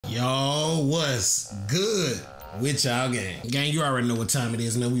Yo, what's good with y'all, gang? Gang, you already know what time it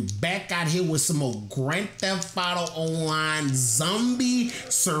is, man. We back out here with some more Grand Theft Auto Online zombie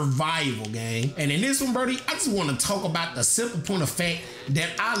survival, gang. And in this one, Birdie, I just want to talk about the simple point of fact that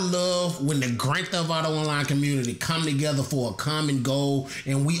I love when the Grand Theft Auto Online community come together for a common goal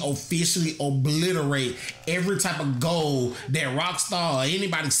and we officially obliterate every type of goal that Rockstar or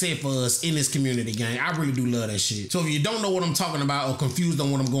anybody set for us in this community, gang. I really do love that shit. So if you don't know what I'm talking about or confused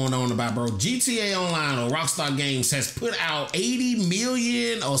on what I'm going on about, bro, GTA Online or Rockstar Games has put out 80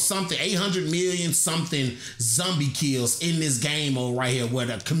 million or something, 800 million something zombie kills in this game mode right here, where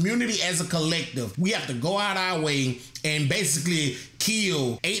the community as a collective, we have to go out our way and basically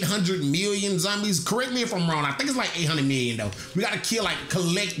kill 800 million zombies. Correct me if I'm wrong. I think it's like 800 million though. We gotta kill like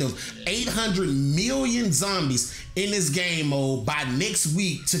collective 800 million zombies in this game mode by next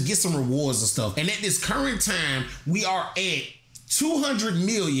week to get some rewards and stuff. And at this current time, we are at 200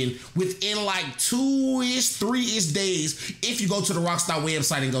 million within like 2-ish, 3-ish days if you go to the Rockstar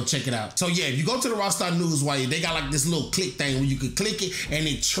website and go check it out. So yeah, if you go to the Rockstar News wire, they got like this little click thing where you can click it and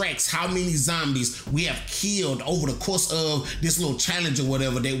it tracks how many zombies we have killed over the course of this little challenge or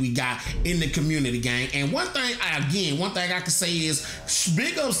whatever that we got in the community, gang. And one thing I can say is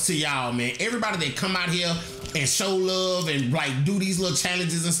big ups to y'all, man. Everybody that come out here and show love and like do these little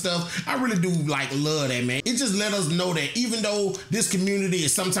challenges and stuff. I really do like love that, man. It just let us know that even though this community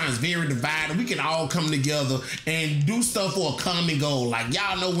is sometimes very divided, we can all come together and do stuff for a common goal. Like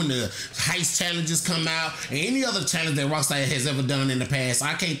y'all know when the heist challenges come out and any other challenge that Rockstar has ever done in the past,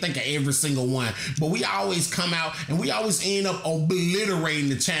 I can't think of every single one, but we always come out and we always end up obliterating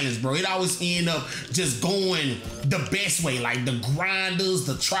the challenge, bro. It always end up just going the best way, like the grinders,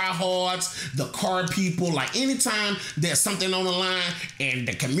 the tryhards, the car people. Like anytime there's something on the line and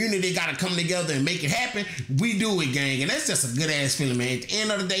the community gotta come together and make it happen, we do it, gang. And that's just a good ass feeling, man. At the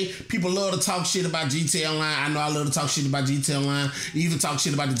end of the day, people love to talk shit about GTA Online. I know I love to talk shit about GTA Online, even talk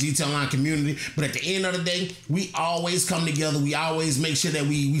shit about the GTA Online community, but at the end of the day, we always come together. We always make sure that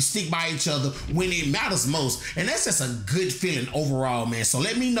we stick by each other when it matters most. And that's just a good feeling overall, man. So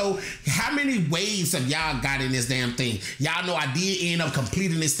let me know how many waves have y'all got in this damn thing. Y'all know I did end up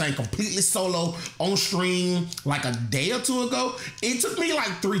completing this thing completely solo on stream like a day or two ago. It took me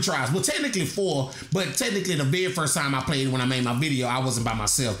like 3 tries. Well, technically 4, but technically the very first time I played when I made my video, I wasn't by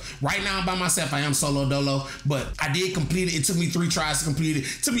myself. Right now I'm by myself. I am solo dolo, but I did complete it. It took me 3 tries to complete it.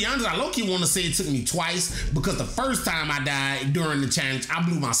 To be honest, I low-key want to say it took me twice because the first time I died during the challenge, I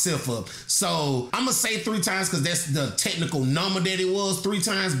blew myself up. So I'm gonna say 3 times because that's the technical number that it was, 3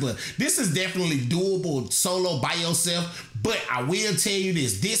 times, but this is definitely doable solo by yourself. But I will tell you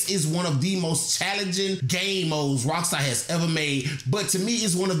this is one of the most challenging game modes Rockstar has ever made. But to me,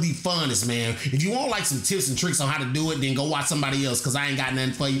 it's one of the funnest, man. If you want like some tips and tricks on how to do it, then go watch somebody else because I ain't got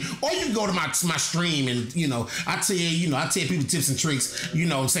nothing for you. Or you can go to my stream and, I tell people tips and tricks,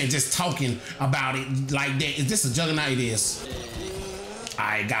 what I'm saying, just talking about it like that. Is this a juggernaut? It is.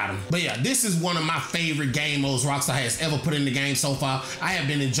 I got him. But yeah, this is one of my favorite game modes Rockstar has ever put in the game so far. I have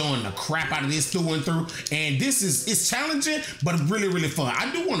been enjoying the crap out of this through and through. And it's challenging, but really, really fun.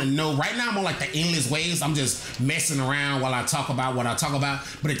 I do want to know, right now I'm on like the endless waves. I'm just messing around while I talk about what I talk about.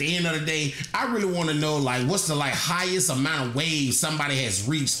 But at the end of the day, I really want to know like what's the highest amount of waves somebody has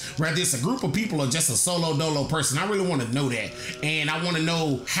reached, whether it's a group of people or just a solo dolo person. I really want to know that. And I want to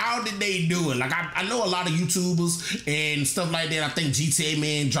know how did they do it? Like I know a lot of YouTubers and stuff like that. I think GTA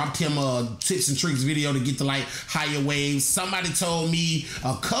Man dropped him a tips and tricks video to get to like higher waves. Somebody told me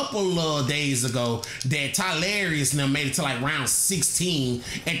a couple of days ago that Tylarius now made it to like round 16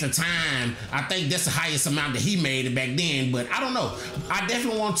 at the time. I think that's the highest amount that he made it back then, but I don't know. I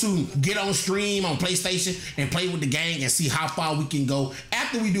definitely want to get on stream on PlayStation and play with the gang and see how far we can go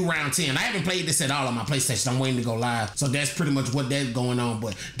after we do round 10. I haven't played this at all on my PlayStation. I'm waiting to go live. So that's pretty much what that's going on,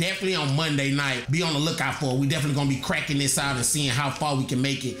 but definitely on Monday night, be on the lookout for it. We definitely gonna be cracking this out and seeing how far we can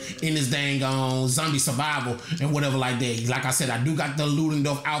make it in this dang zombie survival and whatever like that. Like I said, I do got the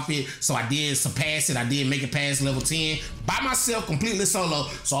Ludendorff outfit, so I did surpass it. I did make it past level 10 by myself, completely solo.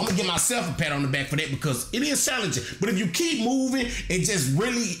 So I'm gonna give myself a pat on the back for that because it is challenging. But if you keep moving and just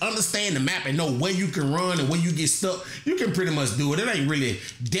really understand the map and know where you can run and where you get stuck, you can pretty much do it. It ain't really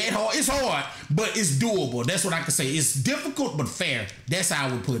that hard. It's hard, but it's doable. That's what I can say. It's difficult, but fair. That's how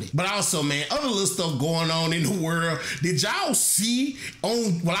I would put it. But also, man, other little stuff going on in the world. Did y'all see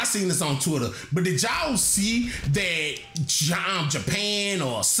well, I seen this on Twitter, but did y'all see that Japan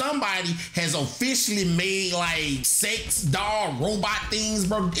or somebody has officially made like sex sex doll robot things,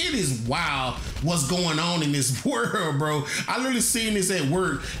 bro. It is wild what's going on in this world, bro. I literally seen this at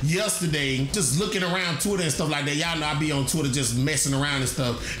work yesterday, just looking around Twitter and stuff like that. Y'all know I be on Twitter just messing around and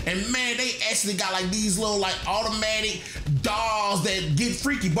stuff. And man, they actually got like these little like automatic dolls that get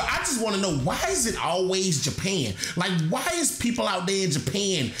freaky. But I just want to know, why is it always Japan? Like, why is people out there in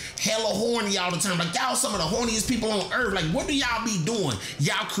Japan hella horny all the time? Like, y'all some of the horniest people on earth. Like, what do y'all be doing?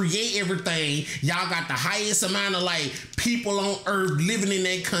 Y'all create everything. Y'all got the highest amount of like people on earth living in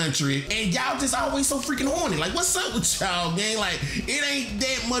that country, and y'all just always so freaking horny. Like, what's up with y'all, gang? Like, it ain't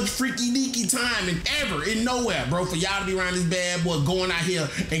that much freaky deaky time and ever in nowhere, bro, for y'all to be around this bad boy going out here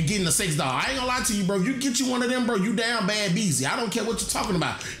and getting a sex doll. I ain't gonna lie to you, bro. You get you one of them, bro, you down bad beezy. I don't care what you're talking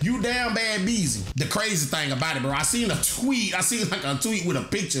about. You down bad beezy. The crazy thing about it, bro, I seen a tweet. I seen like a tweet with a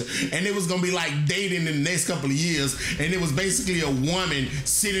picture, and it was gonna be like dating in the next couple of years, and it was basically a woman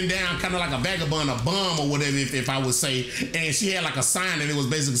sitting down, kind of like a vagabond, a bum or whatever, if I would say, and she had like a sign, and it was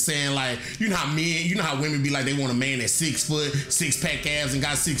basically saying like, you know how women be like, they want a man that's 6 foot, 6-pack abs, and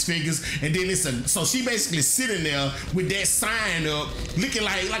got 6 figures, and then so she basically sitting there with that sign up, looking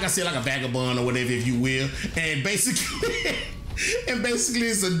like I said, like a vagabond or whatever, if you will, and basically. And basically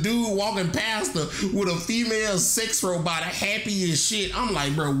it's a dude walking past her with a female sex robot, happy as shit. I'm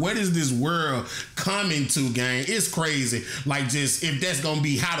like, bro, what is this world coming to, gang? It's crazy. Like, just, if that's gonna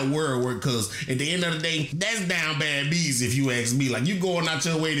be how the world work, because at the end of the day, that's down bad bees, if you ask me. Like, you going out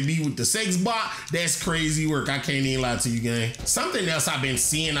your way to be with the sex bot, that's crazy work. I can't even lie to you, gang. Something else I've been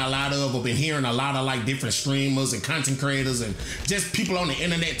seeing a lot of, or been hearing a lot of like different streamers and content creators and just people on the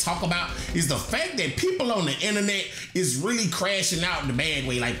internet talk about, is the fact that people on the internet is really crashing out in the bad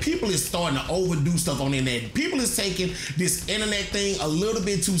way. Like, people is starting to overdo stuff on the internet. People is taking this internet thing a little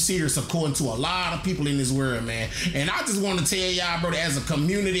bit too serious, according to a lot of people in this world, man. And I just want to tell y'all, bro, as a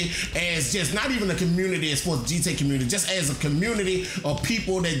community, as just not even a community as for the GTA community, just as a community of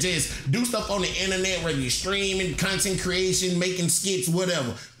people that just do stuff on the internet, whether you're streaming, content creation, making skits,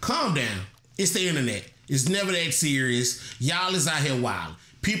 whatever. Calm down. It's the internet. It's never that serious. Y'all is out here wild.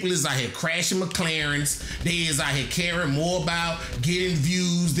 People is out here crashing McLarens. They is out here caring more about getting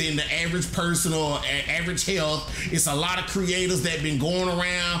views than the average person or average health. It's a lot of creators that been going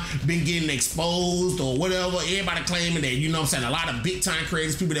around, been getting exposed or whatever. Everybody claiming that, you know what I'm saying, a lot of big time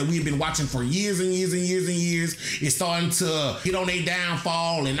creators, people that we've been watching for years and years and years and years, is starting to get on their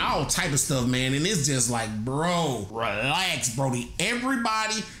downfall and all type of stuff, man. And it's just like, bro, relax, Brody.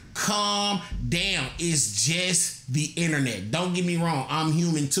 Everybody calm down. It's just the internet. Don't get me wrong, I'm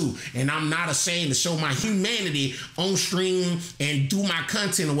human too, and I'm not ashamed to show my humanity on stream and do my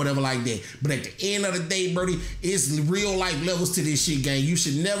content or whatever like that. But at the end of the day, Brody, it's real life levels to this shit, gang. You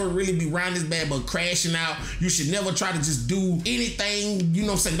should never really be around this bad but crashing out. You should never try to just do anything, you know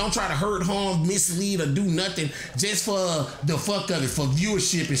what I'm saying? Don't try to hurt, harm, mislead, or do nothing just for the fuck of it, for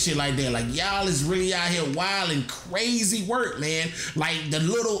viewership and shit like that. Like, y'all is really out here wild and crazy work, man. Like the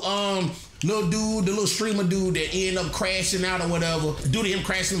little dude, the little streamer dude that end up crashing out or whatever, due to him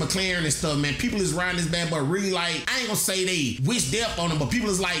crashing McLaren and stuff, man. People is around this bad boy really like, I ain't gonna say they wish death on him, but people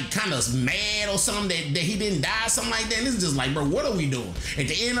is like kind of mad or something that he didn't die, something like that. And it's just like, bro, what are we doing? At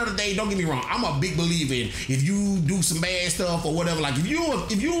the end of the day, don't get me wrong, I'm a big believer in, if you do some bad stuff or whatever, like if you know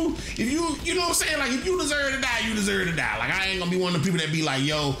what I'm saying, like if you deserve to die, you deserve to die. Like, I ain't gonna be one of the people that be like,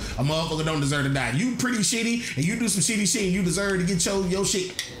 yo, a motherfucker don't deserve to die. You pretty shitty and you do some shitty shit and you deserve to get your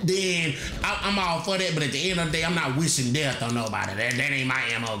shit, then I'm all for that. But at the end of the day, I'm not wishing death on nobody. That ain't my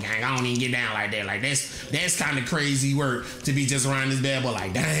MO, gang. I don't even get down like that. Like, that's kind of crazy work to be just around this bad boy.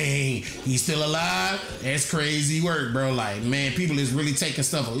 Like, dang, he's still alive? That's crazy work, bro. Like, man, people is really taking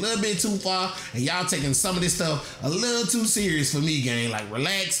stuff a little bit too far, and y'all taking some of this stuff a little too serious for me, gang. Like,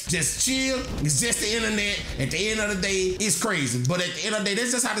 relax, just chill. It's just the internet. At the end of the day, it's crazy. But at the end of the day,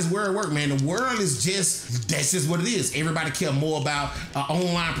 that's just how this world works, man. The world is just, that's just what it is. Everybody care more about an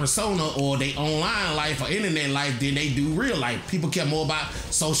online persona or they online life or internet life than they do real life. People care more about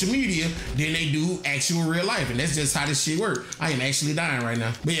social media than they do actual real life, and that's just how this shit work. I am actually dying right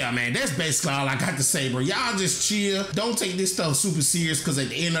now. But yeah, man, that's basically all I got to say, bro. Y'all just chill. Don't take this stuff super serious, because at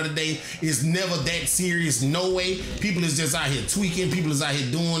the end of the day, it's never that serious. No way. People is just out here tweaking. People is out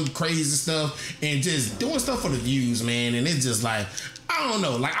here doing crazy stuff and just doing stuff for the views, man. And it's just like, I don't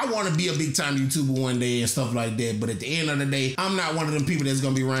know. Like, I want to be a big time YouTuber one day and stuff like that. But at the end of the day, I'm not one of them people that's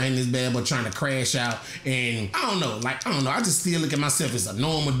gonna be running this bad but trying to crash out. And I don't know. Like, I don't know. I just still look at myself as a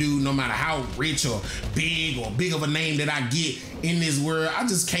normal dude, no matter how rich or big of a name that I get in this world. I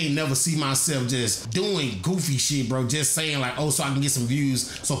just can't never see myself just doing goofy shit, bro. Just saying like, oh, so I can get some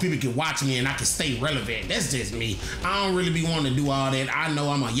views so people can watch me and I can stay relevant. That's just me. I don't really be wanting to do all that. I know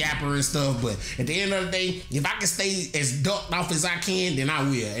I'm a yapper and stuff, but at the end of the day, if I can stay as ducked off as I can, then I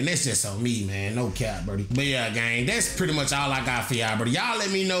will. And that's just on me, man. No cap, buddy. But yeah, gang, that's pretty much all I got for y'all, buddy. Y'all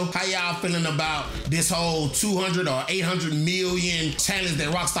let me know how y'all feeling about this whole 200 or 800 million challenge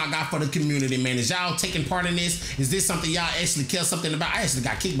that Rockstar got for the community, man. Is y'all taking part in this? Is this something y'all actually care something about? I actually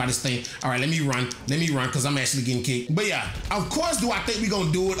got kicked by this thing. All right, let me run because I'm actually getting kicked. But yeah, of course, do I think we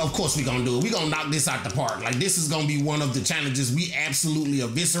gonna do it? Of course we gonna do it. We gonna knock this out the park. Like, this is gonna be one of the challenges we absolutely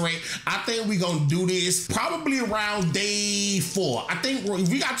eviscerate. I think we gonna do this probably around day 4. I think if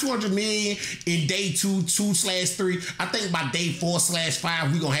we got 200 million in day 2/3, I think by day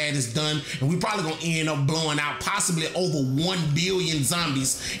 4/5 we gonna have this done, and we probably gonna end up blowing out possibly over 1 billion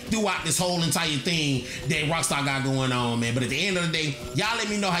zombies throughout this whole entire thing that Rockstar got going on, man. But at the end of the day, y'all let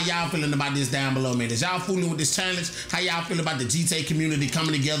me know how y'all feeling about this down below, man. Is y'all fooling with this challenge? How y'all feel about the GTA community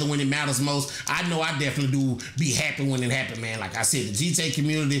coming together when it matters most? I know I definitely do be happy when it happens, man. Like I said, the GTA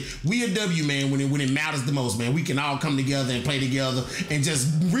community, we a W, man, when it matters the most, man. We can all come together and play together and just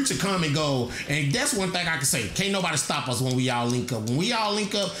reach a common goal. And that's one thing I can say. Can't nobody stop us when we all link up. When we all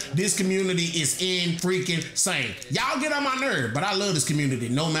link up, this community is in freaking sane. Y'all get on my nerve, but I love this community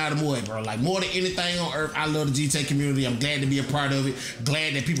no matter what, bro. Like, more than anything on earth, I love the GTA community. I'm glad to be a part of it.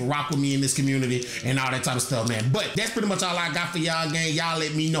 Glad that people rock with me in this community and all that type of stuff, man. But that's pretty much all I got for y'all, gang. Y'all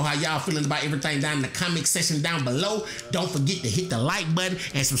let me know how y'all feeling about everything down in the comment section down below. Don't forget to hit the like button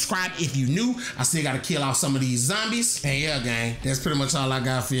and subscribe if you new. I still gotta kill off some of these zombies. And yeah, gang, that's pretty much all I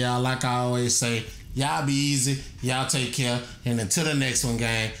got for y'all. Like I always say, y'all be easy, y'all take care, and until the next one,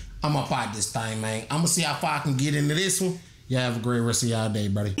 gang, I'm up out this thing, man. I'm gonna see how far I can get into this one. Y'all have a great rest of y'all day,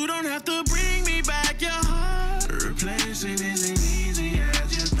 buddy. You don't have to bring me back your heart. Replacing isn't easy.